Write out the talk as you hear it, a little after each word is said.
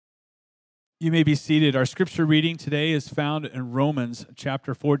You may be seated. Our scripture reading today is found in Romans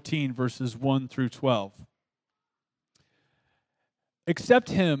chapter 14, verses 1 through 12.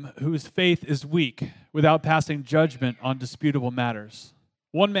 Accept him whose faith is weak, without passing judgment on disputable matters.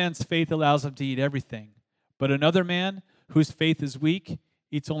 One man's faith allows him to eat everything, but another man, whose faith is weak,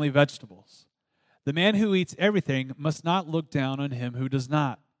 eats only vegetables. The man who eats everything must not look down on him who does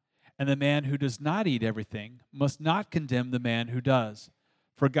not, and the man who does not eat everything must not condemn the man who does,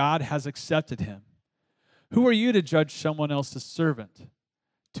 for God has accepted him. Who are you to judge someone else's servant?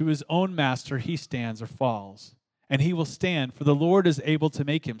 To his own master he stands or falls, and he will stand, for the Lord is able to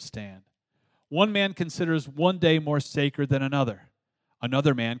make him stand. One man considers one day more sacred than another.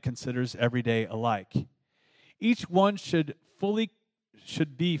 Another man considers every day alike. Each one should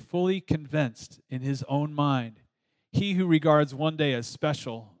be fully convinced in his own mind. He who regards one day as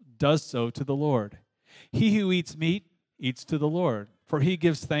special does so to the Lord. He who eats meat eats to the Lord, for he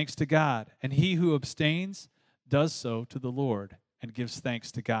gives thanks to God, and he who abstains does so to the Lord and gives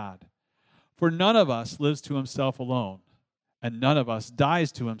thanks to God. For none of us lives to himself alone, and none of us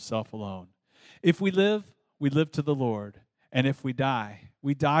dies to himself alone. If we live to the Lord, and if we die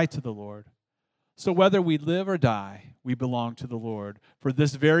to the Lord. So whether we live or die, we belong to the Lord. For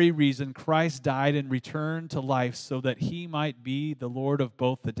this very reason, Christ died and returned to life so that he might be the Lord of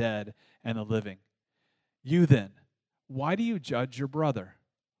both the dead and the living. You then, why do you judge your brother?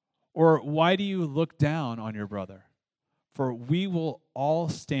 Or why do you look down on your brother? For we will all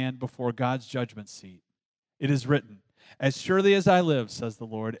stand before God's judgment seat. It is written, "As surely as I live, says the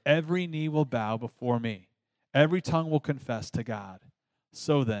Lord, every knee will bow before me. Every tongue will confess to God."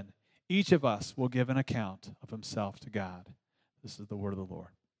 So then, each of us will give an account of himself to God. This is the word of the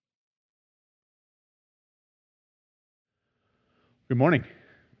Lord. Good morning.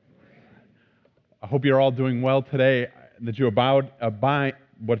 I hope you're all doing well today, that you abide,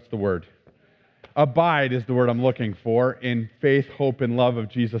 what's the word? Abide is the word I'm looking for, in faith, hope, and love of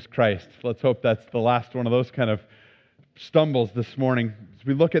Jesus Christ. Let's hope that's the last one of those kind of stumbles this morning. As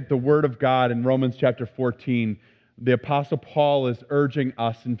we look at the Word of God in Romans chapter 14, the Apostle Paul is urging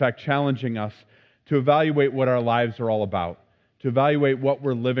us, in fact challenging us, to evaluate what our lives are all about, to evaluate what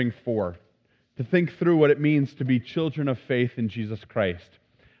we're living for, to think through what it means to be children of faith in Jesus Christ.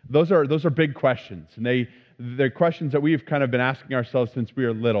 Those are big questions, and they're questions that we've kind of been asking ourselves since we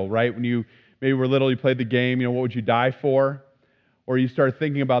were little, right? When you maybe were little, you played the game, what would you die for? Or you start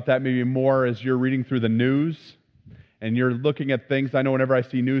thinking about that maybe more as you're reading through the news, and you're looking at things. I know whenever I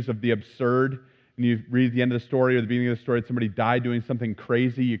see news of the absurd, and you read the end of the story or the beginning of the story, somebody died doing something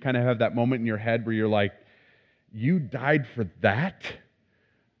crazy, you kind of have that moment in your head where you're like, you died for that?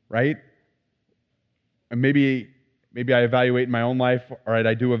 Right? And maybe I evaluate in my own life, all right,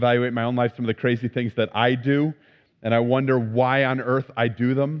 I do evaluate in my own life some of the crazy things that I do, and I wonder why on earth I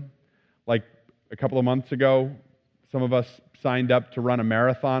do them. Like a couple of months ago, some of us signed up to run a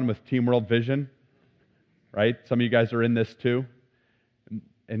marathon with Team World Vision, right? Some of you guys are in this too.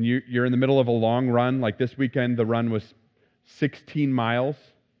 And you're in the middle of a long run. Like this weekend, the run was 16 miles,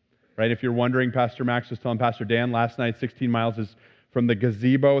 right? If you're wondering, Pastor Max was telling Pastor Dan last night, 16 miles is from the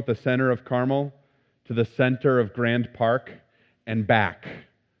gazebo at the center of Carmel to the center of Grand Park and back.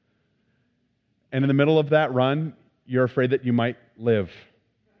 And in the middle of that run, you're afraid that you might live,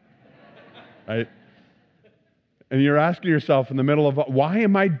 right? And you're asking yourself in the middle of, why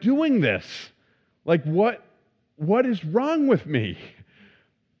am I doing this? Like, what is wrong with me?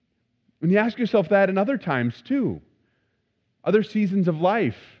 And you ask yourself that in other times too, other seasons of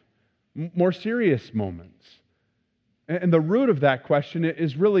life, more serious moments. And the root of that question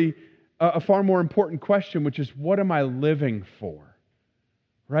is really a far more important question, which is, what am I living for?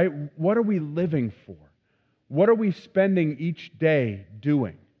 Right? What are we living for? What are we spending each day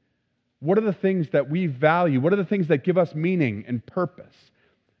doing? What are the things that we value? What are the things that give us meaning and purpose?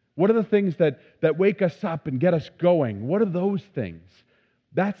 What are the things that wake us up and get us going? What are those things?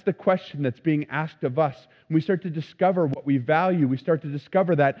 That's the question that's being asked of us. When we start to discover what we value, we start to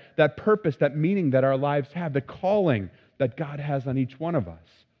discover that purpose, that meaning that our lives have, the calling that God has on each one of us.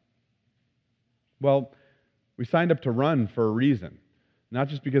 Well, we signed up to run for a reason, not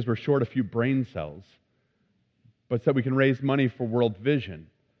just because we're short a few brain cells, but so that we can raise money for World Vision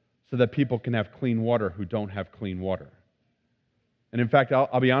so that people can have clean water who don't have clean water. And in fact,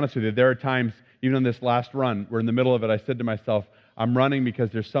 I'll be honest with you, there are times, even on this last run, we're in the middle of it, I said to myself, I'm running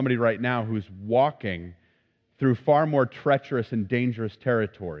because there's somebody right now who's walking through far more treacherous and dangerous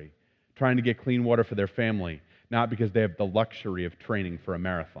territory, trying to get clean water for their family, not because they have the luxury of training for a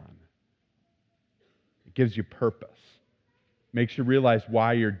marathon. It gives you purpose, makes you realize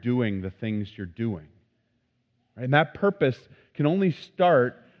why you're doing the things you're doing. And that purpose can only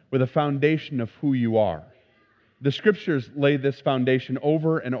start with a foundation of who you are. The Scriptures lay this foundation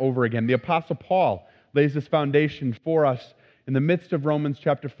over and over again. The Apostle Paul lays this foundation for us in the midst of Romans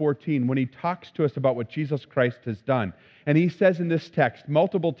chapter 14 when he talks to us about what Jesus Christ has done. And he says in this text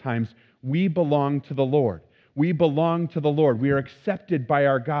multiple times, we belong to the Lord. We belong to the Lord. We are accepted by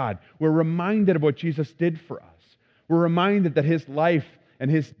our God. We're reminded of what Jesus did for us. We're reminded that his life and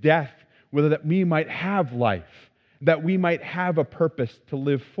his death, whether that we might have life, that we might have a purpose to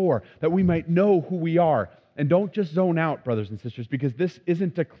live for, that we might know who we are. And don't just zone out, brothers and sisters, because this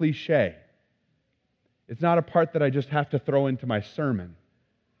isn't a cliche. It's not a part that I just have to throw into my sermon.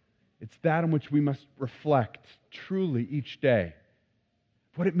 It's that in which we must reflect truly each day.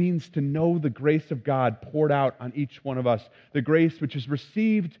 What it means to know the grace of God poured out on each one of us. The grace which is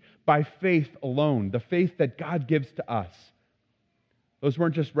received by faith alone. The faith that God gives to us. Those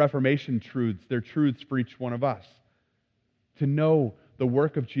weren't just Reformation truths. They're truths for each one of us. To know the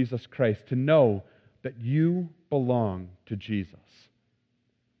work of Jesus Christ. To know that you belong to Jesus.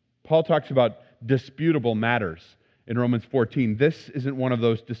 Paul talks about disputable matters in Romans 14. This isn't one of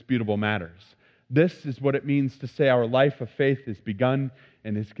those disputable matters. This is what it means to say our life of faith is begun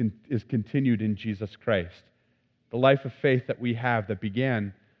and is continued in Jesus Christ. The life of faith that we have that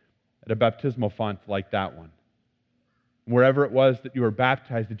began at a baptismal font like that one. Wherever it was that you were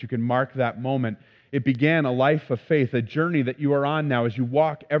baptized, that you can mark that moment. It began a life of faith, a journey that you are on now as you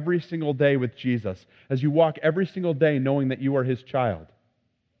walk every single day with Jesus, as you walk every single day knowing that you are his child.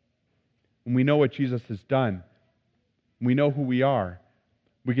 When we know what Jesus has done, we know who we are,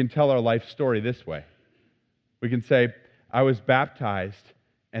 we can tell our life story this way. We can say, I was baptized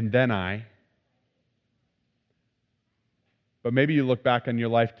and then I. But maybe you look back on your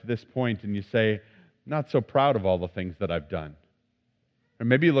life to this point and you say, I'm not so proud of all the things that I've done. Or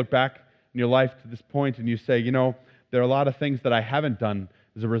maybe you look back in your life to this point and you say, there are a lot of things that I haven't done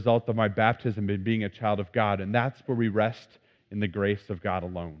as a result of my baptism and being a child of God. And that's where we rest in the grace of God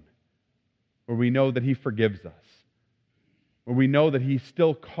alone. Where we know that he forgives us. Where we know that he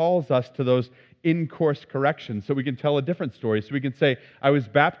still calls us to those in-course corrections so we can tell a different story. So we can say, I was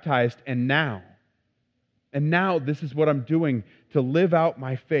baptized and now this is what I'm doing to live out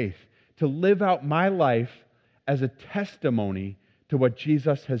my faith, to live out my life as a testimony to what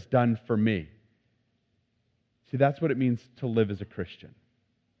Jesus has done for me. See, that's what it means to live as a Christian.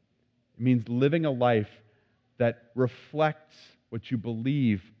 It means living a life that reflects what you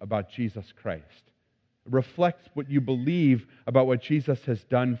believe about Jesus Christ. It reflects what you believe about what Jesus has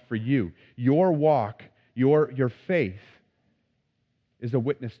done for you. Your walk, your faith is a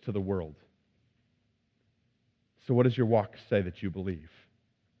witness to the world. So what does your walk say that you believe?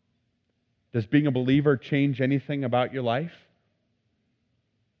 Does being a believer change anything about your life?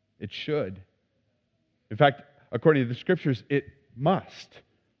 It should. In fact, according to the Scriptures, it must.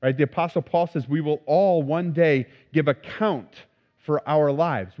 Right? The Apostle Paul says we will all one day give account for our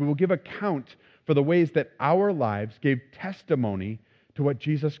lives. We will give account for the ways that our lives gave testimony to what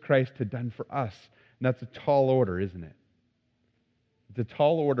Jesus Christ had done for us. And that's a tall order, isn't it? It's a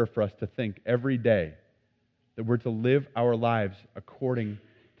tall order for us to think every day that we're to live our lives according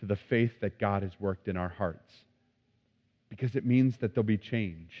to the faith that God has worked in our hearts. Because it means that there'll be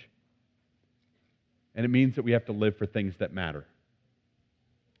change. And it means that we have to live for things that matter.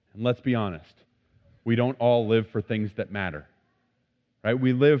 And let's be honest, we don't all live for things that matter. Right?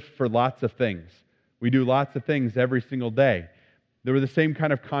 We live for lots of things. We do lots of things every single day. There were the same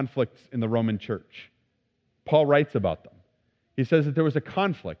kind of conflicts in the Roman church. Paul writes about them. He says that there was a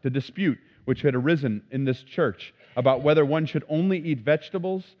conflict, a dispute, which had arisen in this church about whether one should only eat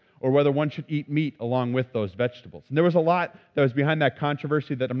vegetables or whether one should eat meat along with those vegetables. And there was a lot that was behind that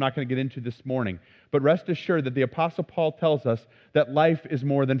controversy that I'm not going to get into this morning. But rest assured that the Apostle Paul tells us that life is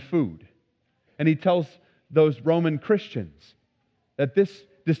more than food. And he tells those Roman Christians that this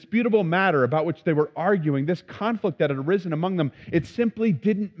disputable matter about which they were arguing, this conflict that had arisen among them, it simply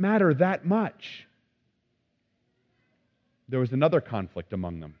didn't matter that much. There was another conflict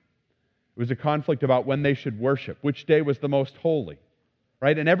among them. It was a conflict about when they should worship, which day was the most holy.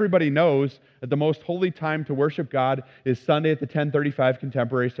 Right? And everybody knows that the most holy time to worship God is Sunday at the 10:35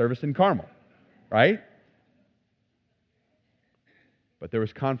 contemporary service in Carmel. Right? But there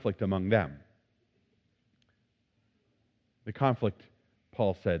was conflict among them. The conflict,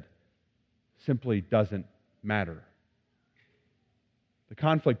 Paul said, simply doesn't matter. The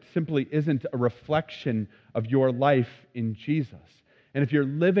conflict simply isn't a reflection of your life in Jesus. And if you're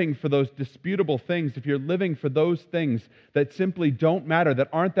living for those disputable things, if you're living for those things that simply don't matter, that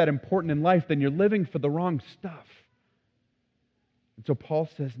aren't that important in life, then you're living for the wrong stuff. And so Paul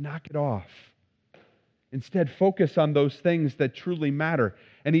says, knock it off. Instead, focus on those things that truly matter.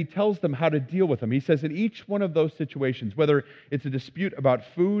 And he tells them how to deal with them. He says in each one of those situations, whether it's a dispute about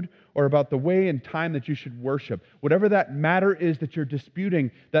food or about the way and time that you should worship, whatever that matter is that you're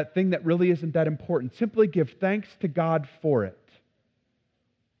disputing, that thing that really isn't that important, simply give thanks to God for it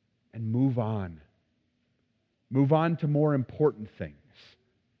and move on. Move on to more important things.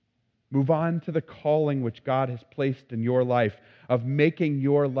 Move on to the calling which God has placed in your life of making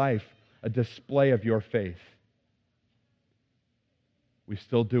your life a display of your faith. We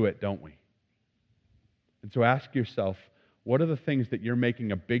still do it, don't we? And so ask yourself, what are the things that you're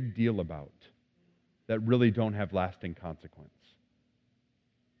making a big deal about that really don't have lasting consequence?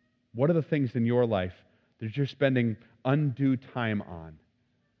 What are the things in your life that you're spending undue time on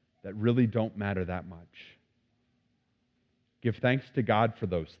that really don't matter that much? Give thanks to God for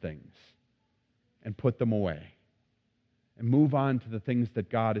those things and put them away. And move on to the things that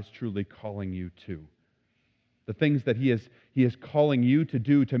God is truly calling you to. The things that He is calling you to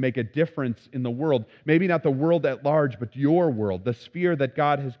do to make a difference in the world. Maybe not the world at large, but your world, the sphere that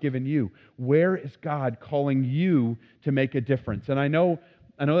God has given you. Where is God calling you to make a difference? And I know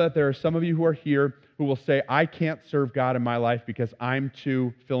that there are some of you who are here who will say, I can't serve God in my life because I'm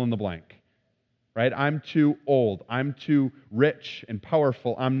too fill in the blank. Right? I'm too old. I'm too rich and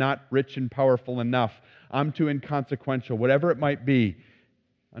powerful. I'm not rich and powerful enough. I'm too inconsequential. Whatever it might be,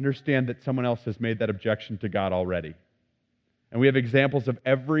 understand that someone else has made that objection to God already. And we have examples of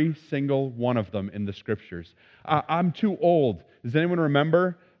every single one of them in the Scriptures. I'm too old. Does anyone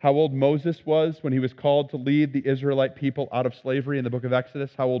remember how old Moses was when he was called to lead the Israelite people out of slavery in the book of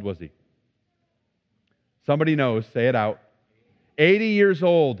Exodus? How old was he? Somebody knows. Say it out. 80 years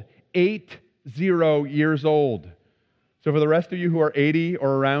old. 80 years old. So for the rest of you who are 80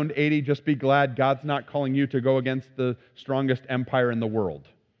 or around 80, just be glad God's not calling you to go against the strongest empire in the world.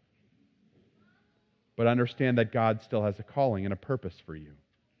 But understand that God still has a calling and a purpose for you.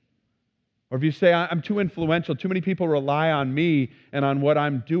 Or if you say, I'm too influential, too many people rely on me and on what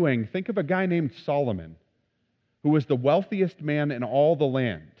I'm doing, think of a guy named Solomon, who was the wealthiest man in all the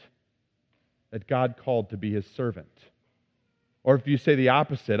land that God called to be his servant. Or if you say the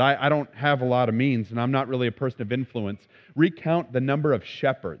opposite, I don't have a lot of means and I'm not really a person of influence, recount the number of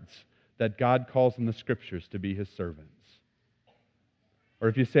shepherds that God calls in the Scriptures to be His servants. Or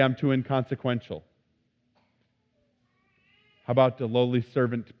if you say I'm too inconsequential, how about the lowly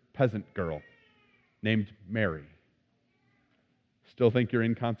servant peasant girl named Mary? Still think you're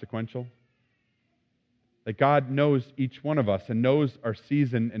inconsequential? That God knows each one of us and knows our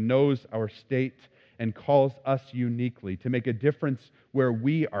season and knows our state and calls us uniquely to make a difference where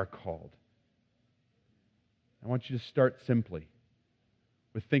we are called. I want you to start simply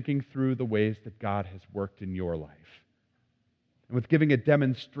with thinking through the ways that God has worked in your life and with giving a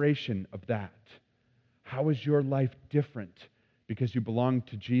demonstration of that. How is your life different because you belong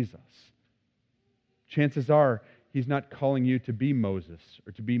to Jesus? Chances are He's not calling you to be Moses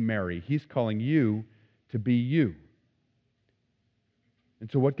or to be Mary. He's calling you to be you.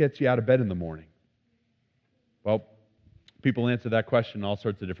 And so what gets you out of bed in the morning? Well, people answer that question in all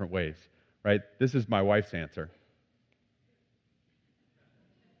sorts of different ways, right? This is my wife's answer.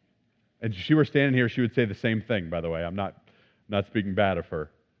 And if she were standing here, she would say the same thing, by the way. I'm not speaking bad of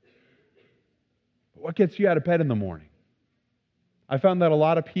her. But what gets you out of bed in the morning? I found that a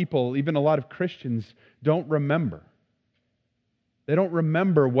lot of people, even a lot of Christians, don't remember. They don't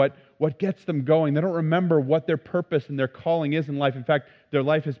remember what gets them going. They don't remember what their purpose and their calling is in life. In fact, their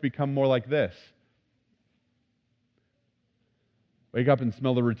life has become more like this. Wake up and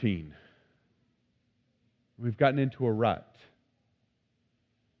smell the routine. We've gotten into a rut.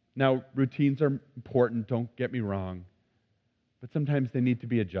 Now, routines are important, don't get me wrong, but sometimes they need to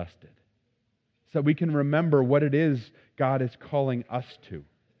be adjusted so we can remember what it is God is calling us to.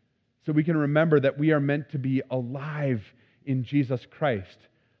 So we can remember that we are meant to be alive in Jesus Christ.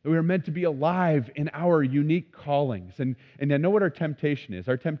 That we are meant to be alive in our unique callings. And I know what our temptation is.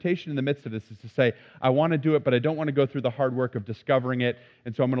 Our temptation in the midst of this is to say, I want to do it, but I don't want to go through the hard work of discovering it.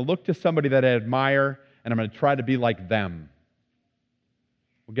 And so I'm going to look to somebody that I admire, and I'm going to try to be like them.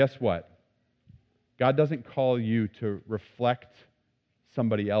 Well, guess what? God doesn't call you to reflect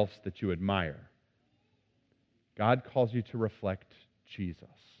somebody else that you admire. God calls you to reflect Jesus.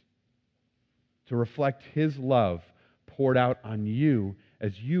 To reflect His love poured out on you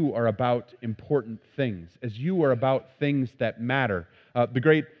as you are about important things, as you are about things that matter. The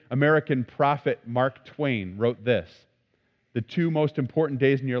great American prophet Mark Twain wrote this: the two most important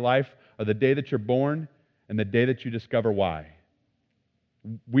days in your life are the day that you're born and the day that you discover why.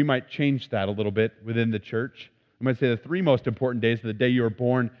 We might change that a little bit within the church. I might say the three most important days are the day you were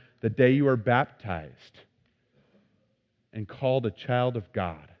born, the day you were baptized and called a child of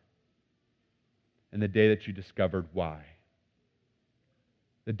God, and the day that you discovered why.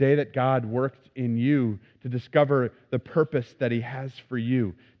 The day that God worked in you to discover the purpose that He has for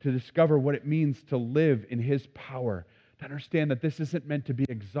you, to discover what it means to live in His power, to understand that this isn't meant to be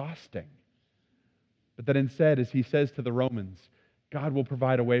exhausting, but that instead, as He says to the Romans, God will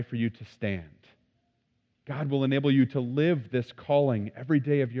provide a way for you to stand. God will enable you to live this calling every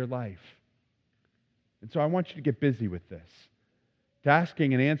day of your life. And so I want you to get busy with this, to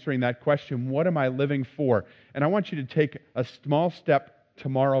asking and answering that question, what am I living for? And I want you to take a small step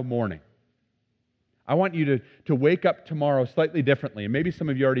tomorrow morning. I want you to wake up tomorrow slightly differently. And maybe some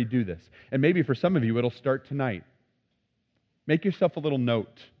of you already do this. And maybe for some of you, it'll start tonight. Make yourself a little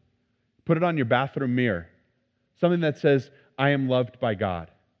note. Put it on your bathroom mirror. Something that says, I am loved by God.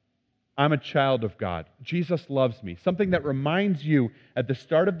 I'm a child of God. Jesus loves me. Something that reminds you at the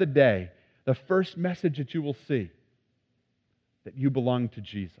start of the day, the first message that you will see, that you belong to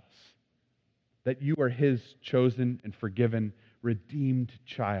Jesus. That you are His chosen and forgiven, redeemed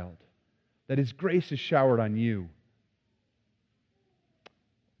child. That His grace is showered on you.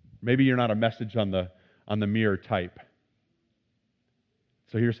 Maybe you're not a message on the mirror type.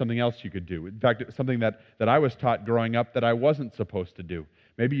 So here's something else you could do. In fact, it's something that I was taught growing up that I wasn't supposed to do.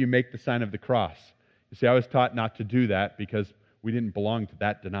 Maybe you make the sign of the cross. You see, I was taught not to do that because we didn't belong to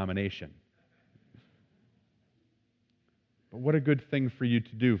that denomination. But what a good thing for you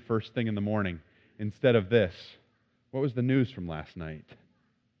to do first thing in the morning instead of this. What was the news from last night?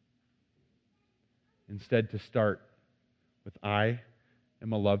 Instead, to start with, I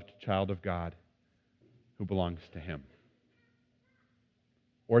am a loved child of God who belongs to Him.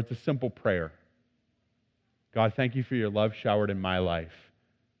 Or it's a simple prayer. God, thank you for your love showered in my life.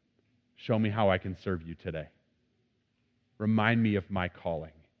 Show me how I can serve you today. Remind me of my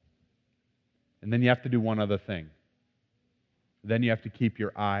calling. And then you have to do one other thing. Then you have to keep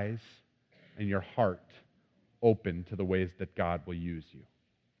your eyes and your heart open to the ways that God will use you.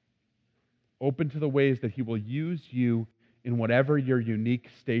 Open to the ways that He will use you in whatever your unique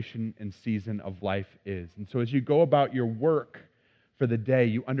station and season of life is. And so as you go about your work for the day,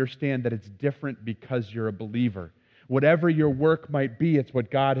 you understand that it's different because you're a believer. Whatever your work might be, it's what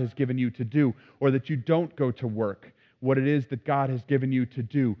God has given you to do, or that you don't go to work, what it is that God has given you to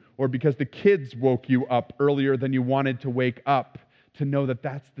do, or because the kids woke you up earlier than you wanted to wake up, to know that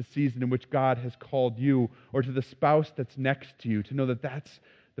that's the season in which God has called you, or to the spouse that's next to you, to know that that's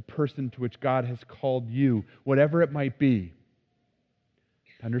the person to which God has called you, whatever it might be.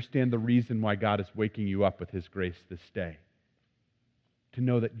 To understand the reason why God is waking you up with His grace this day. To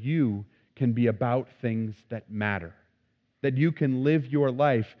know that you can be about things that matter. That you can live your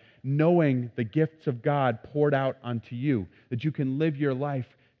life knowing the gifts of God poured out onto you. That you can live your life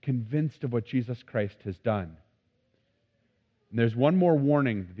convinced of what Jesus Christ has done. And there's one more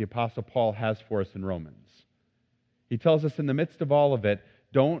warning that the Apostle Paul has for us in Romans. He tells us in the midst of all of it,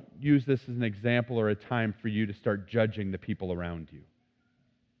 don't use this as an example or a time for you to start judging the people around you.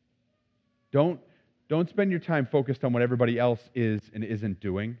 Don't spend your time focused on what everybody else is and isn't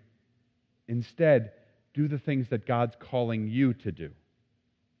doing. Instead, do the things that God's calling you to do.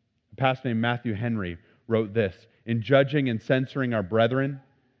 A pastor named Matthew Henry wrote this, in judging and censoring our brethren,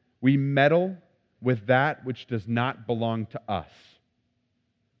 we meddle with that which does not belong to us.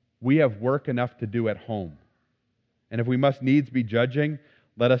 We have work enough to do at home. And if we must needs be judging,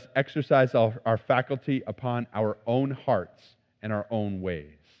 let us exercise our faculty upon our own hearts and our own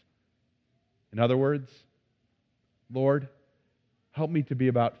ways. In other words, Lord, help me to be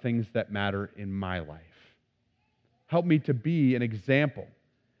about things that matter in my life. Help me to be an example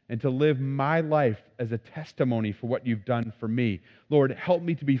and to live my life as a testimony for what you've done for me. Lord, help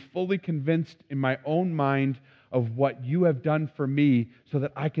me to be fully convinced in my own mind of what you have done for me so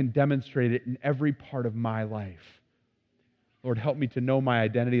that I can demonstrate it in every part of my life. Lord, help me to know my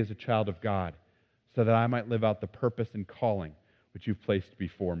identity as a child of God so that I might live out the purpose and calling which you've placed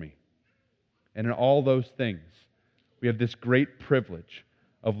before me. And in all those things, we have this great privilege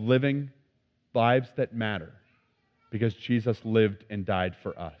of living lives that matter because Jesus lived and died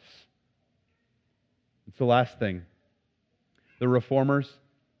for us. It's the last thing. The reformers,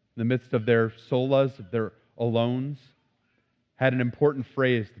 in the midst of their solas, of their alones, had an important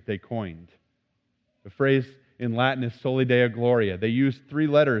phrase that they coined. The phrase in Latin is Soli Deo Gloria. They used 3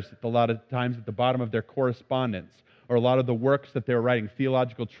 letters a lot of times at the bottom of their correspondence, or a lot of the works that they were writing,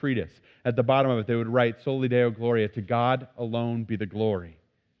 theological treatise. At the bottom of it, they would write Soli Deo Gloria, to God alone be the glory.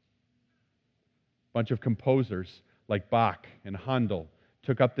 A bunch of composers like Bach and Handel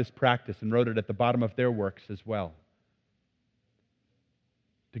took up this practice and wrote it at the bottom of their works as well.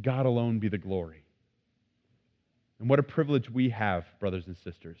 To God alone be the glory. And what a privilege we have, brothers and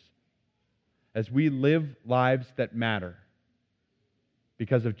sisters, as we live lives that matter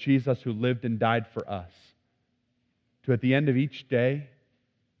because of Jesus who lived and died for us, to at the end of each day,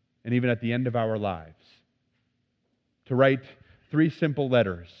 and even at the end of our lives, to write 3 simple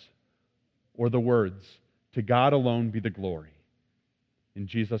letters or the words, to God alone be the glory. In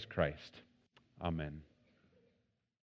Jesus Christ, amen.